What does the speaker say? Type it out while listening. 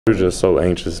We were just so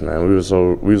anxious, man. We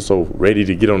were so ready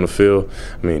to get on the field.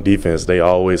 I mean, defense, they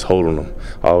always holding them,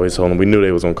 always holding them. We knew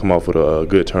they was gonna come off with a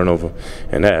good turnover,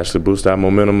 and that actually boosted our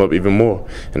momentum up even more,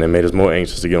 and it made us more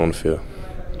anxious to get on the field.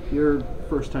 Your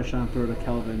first touchdown throw to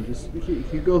Kelvin, just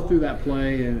you go through that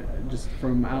play and just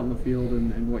from out in the field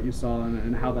and what you saw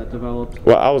and how that developed.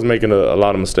 Well, I was making a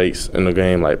lot of mistakes in the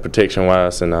game, like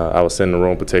protection-wise, and I was sending the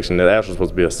wrong protection. That actually was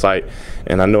supposed to be a sight,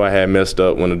 and I knew I had messed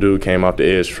up when the dude came off the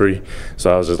edge free.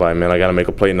 So I was just like, man, I got to make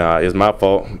a play now. It's my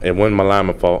fault. It wasn't my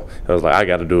lineman's fault. I was like, I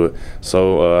got to do it.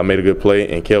 So I made a good play,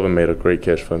 and Kelvin made a great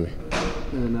catch for me.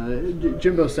 And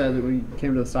Jimbo said that when you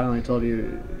came to the sideline, he told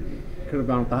you could have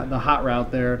gone with the hot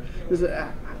route there.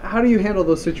 How do you handle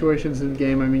those situations in the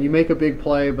game? I mean, you make a big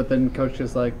play, but then coach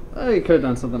is like, oh, you could have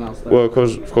done something else there. Well,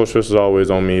 Coach Fish is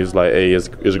always on me. He's like, hey, it's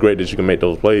great that you can make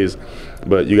those plays,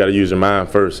 but you got to use your mind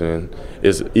first, and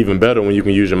it's even better when you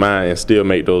can use your mind and still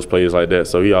make those plays like that.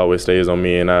 So he always stays on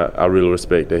me, and I really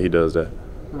respect that he does that.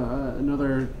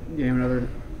 Another game, another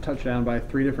touchdown by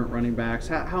 3 different running backs.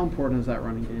 How important is that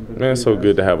running game? Man, it's so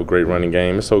good to have a great running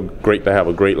game. It's so great to have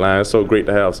a great line. It's so great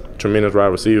to have tremendous wide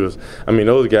receivers. I mean,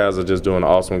 those guys are just doing an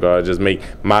awesome job. Just make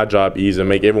my job easier,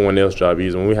 make everyone else's job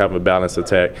easier. When we have a balanced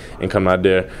attack and come out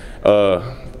there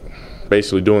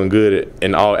basically doing good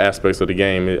in all aspects of the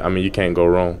game, I mean, you can't go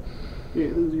wrong.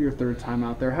 This is your 3rd time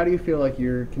out there. How do you feel like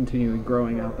you're continuing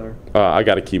growing out there? I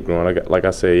got to keep growing. Like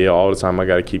I say, all the time, I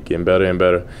got to keep getting better and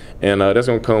better. And that's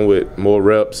going to come with more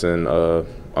reps and,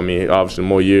 I mean, obviously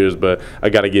more years, but I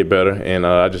got to get better. And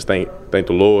I just thank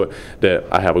the Lord that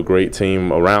I have a great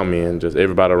team around me, and just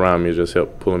everybody around me just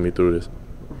helped pulling me through this.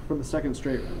 For the 2nd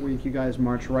straight week, you guys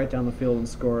march right down the field and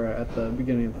score at the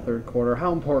beginning of the 3rd quarter.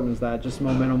 How important is that, just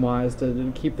momentum-wise, to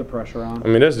keep the pressure on? I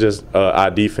mean, that's just our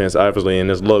defense, obviously,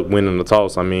 and it's luck winning the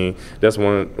toss. I mean, that's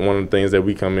one of the things that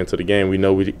we come into the game. We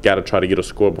know we got to try to get a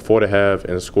score before the half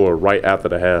and a score right after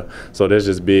the half. So that's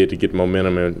just big to get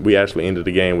momentum, and we actually ended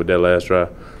the game with that last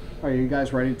drive. Are you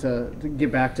guys ready to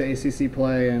get back to ACC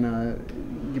play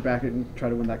and get back and try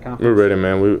to win that conference? We're ready,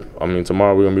 man. I mean,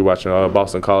 tomorrow we're gonna be watching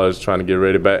Boston College, trying to get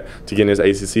ready back to get in this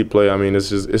ACC play. I mean, it's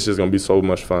just gonna be so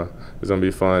much fun. It's gonna be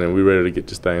fun, and we're ready to get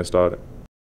this thing started.